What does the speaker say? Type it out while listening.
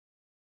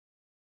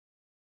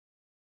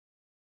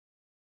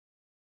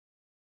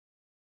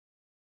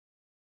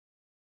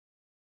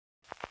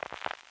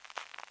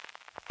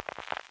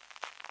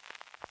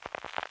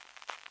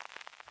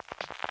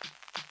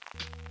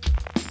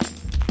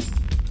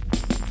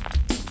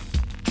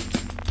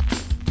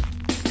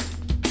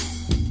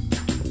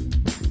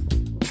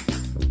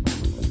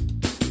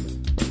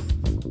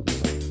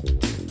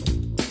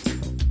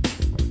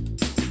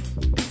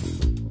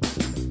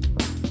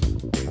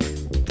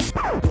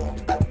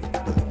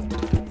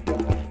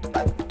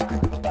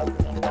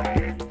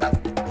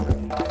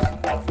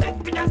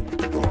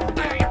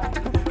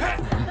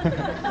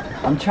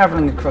I'm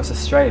travelling across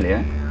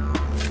Australia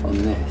on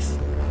this.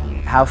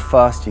 How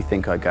fast do you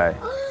think I go?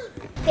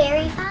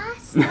 Very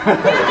fast.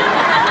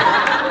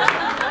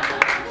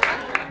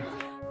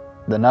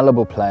 The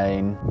Nullarbor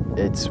Plain,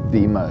 it's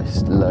the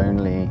most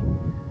lonely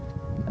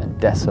and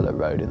desolate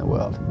road in the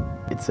world.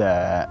 It's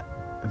a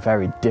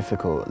very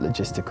difficult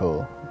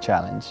logistical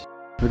challenge.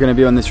 We're going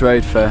to be on this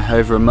road for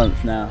over a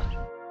month now.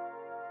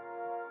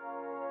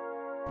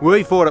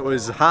 We thought it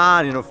was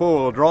hard in a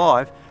four-wheel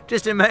drive.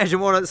 Just imagine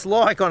what it's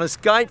like on a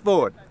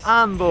skateboard.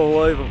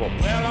 Unbelievable.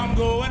 Well, I'm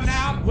going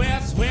out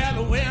west where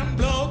the wind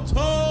blows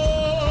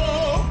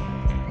tall.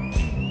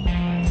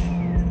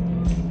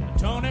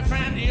 Tony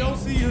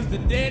Frandiosi used to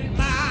date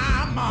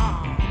my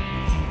mom.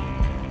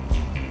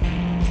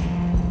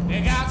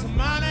 They got some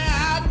money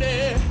out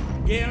there,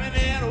 giving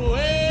it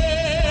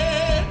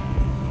away.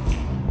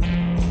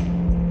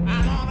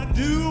 I'm gonna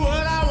do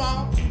what I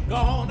want,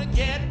 gonna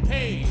get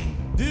paid.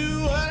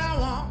 Do what I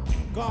want,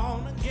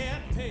 gonna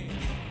get paid.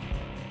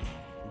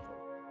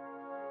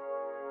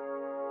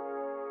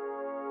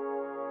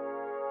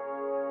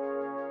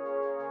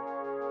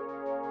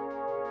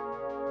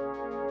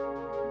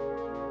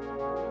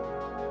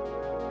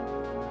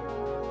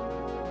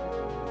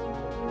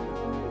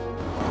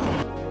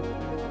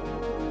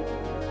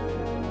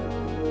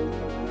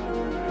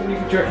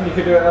 Do you reckon you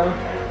could do it, Alan?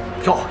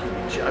 God,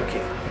 you're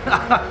joking.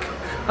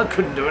 I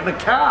couldn't do it in a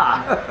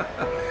car.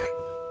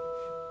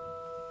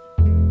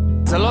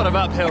 There's a lot of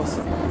uphills.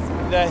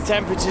 The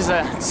temperatures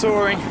are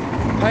soaring,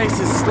 pace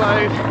is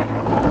slowed.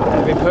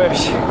 Every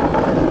push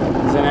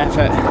is an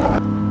effort.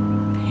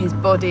 His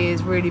body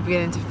is really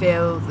beginning to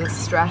feel the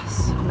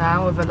stress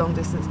now of a long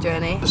distance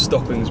journey. The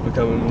stopping's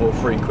becoming more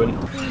frequent.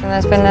 And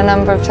there's been a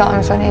number of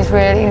times when he's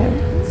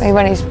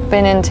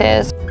been in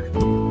tears.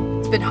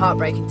 It's been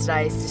heartbreaking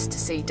today just to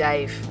see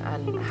Dave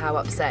and how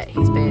upset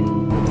he's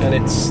been. And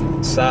it's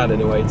sad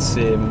in a way to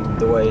see him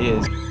the way he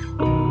is.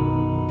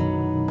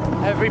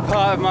 Every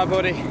part of my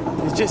body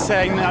is just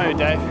saying, no,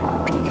 Dave,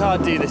 you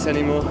can't do this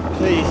anymore.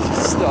 Please,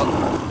 just stop.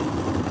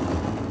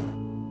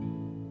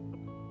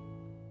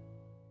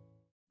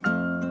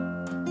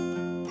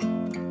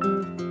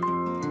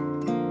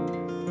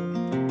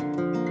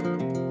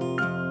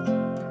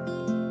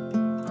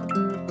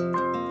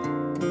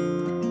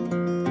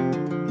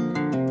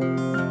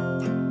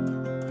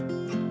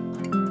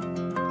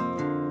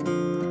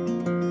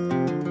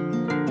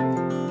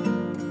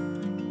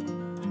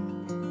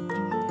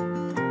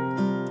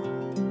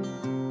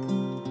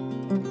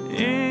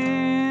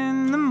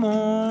 In the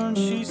morn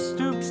she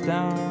stoops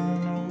down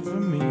over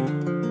me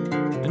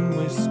and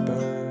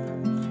whispers,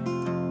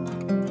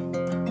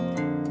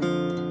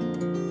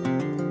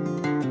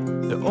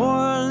 the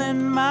oil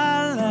in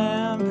my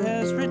lamp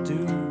has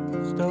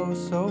reduced oh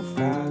so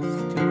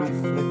fast to a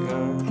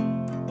flicker.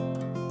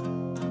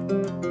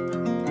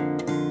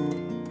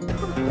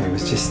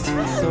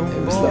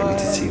 It was lovely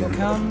to see them.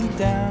 Come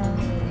down.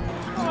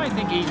 I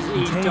think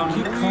he's done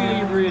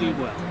really, really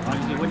well. I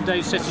think when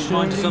Dave sets his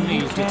mind to something,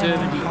 he's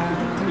determined,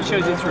 he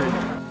shows it through.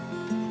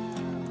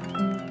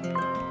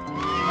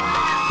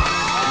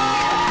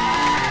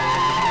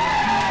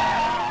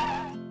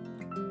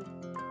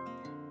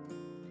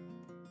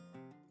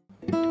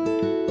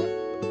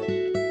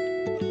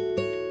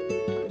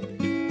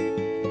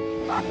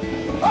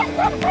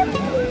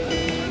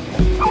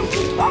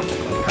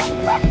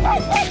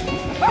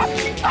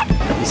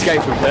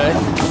 Escape from Perth,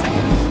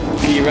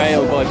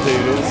 derailed by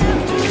poodles.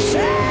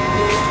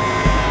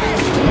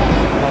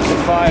 After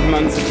 5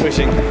 months of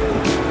pushing,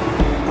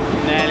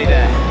 nearly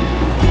there.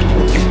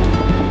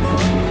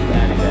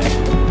 Nearly there.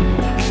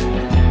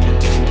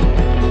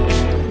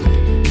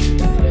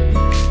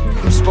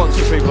 The response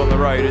from people on the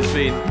road has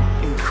been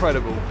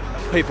incredible.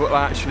 People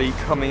are actually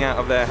coming out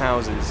of their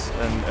houses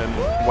and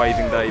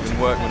waving Dave, and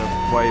workmen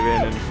are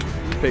waving, and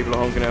people are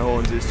honking their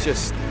horns.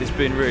 It's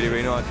been really,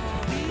 really nice.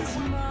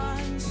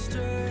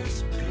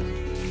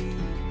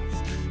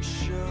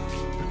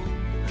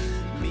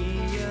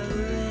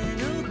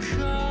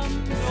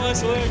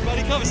 Nice work,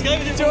 everybody. Come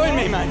escape and join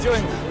me, man.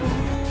 Join me.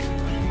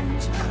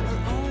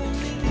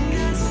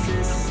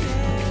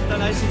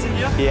 Donations in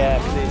here? Yeah,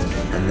 please.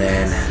 And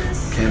then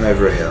came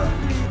over a hill,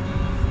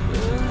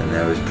 and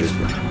there was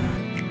Brisbane.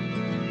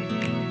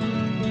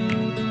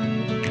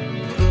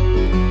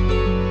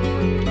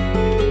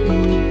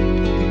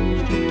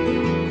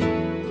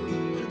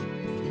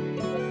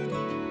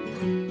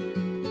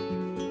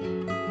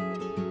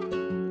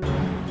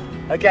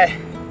 Okay,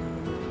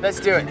 let's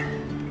do it.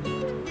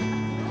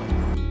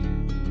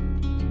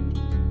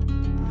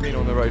 Been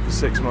on the road for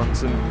 6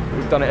 months and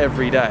we've done it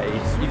every day.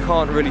 You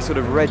can't really sort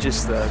of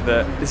register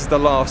that this is the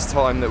last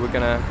time that we're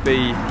going to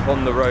be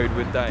on the road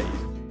with Dave.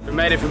 We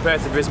made it from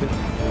Perth to Brisbane.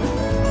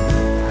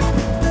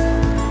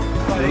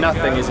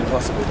 Nothing is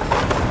impossible.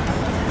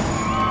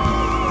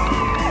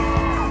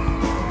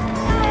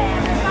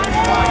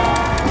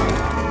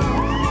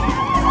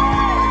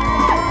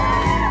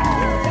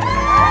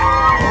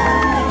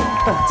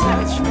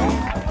 Touch me,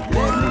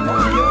 let me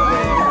know you're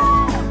there.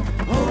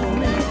 Hold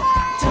me,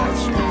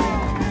 touch me.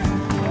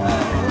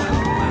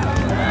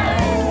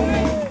 Hold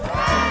me,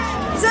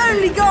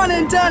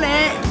 done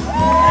it!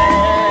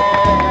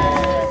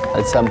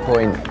 At some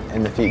point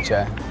in the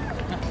future,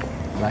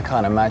 and I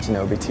can't imagine it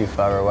will be too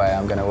far away,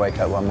 I'm going to wake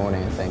up one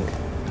morning and think,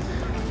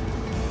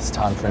 it's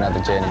time for another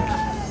journey.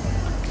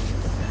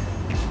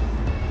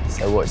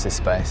 So watch this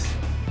space.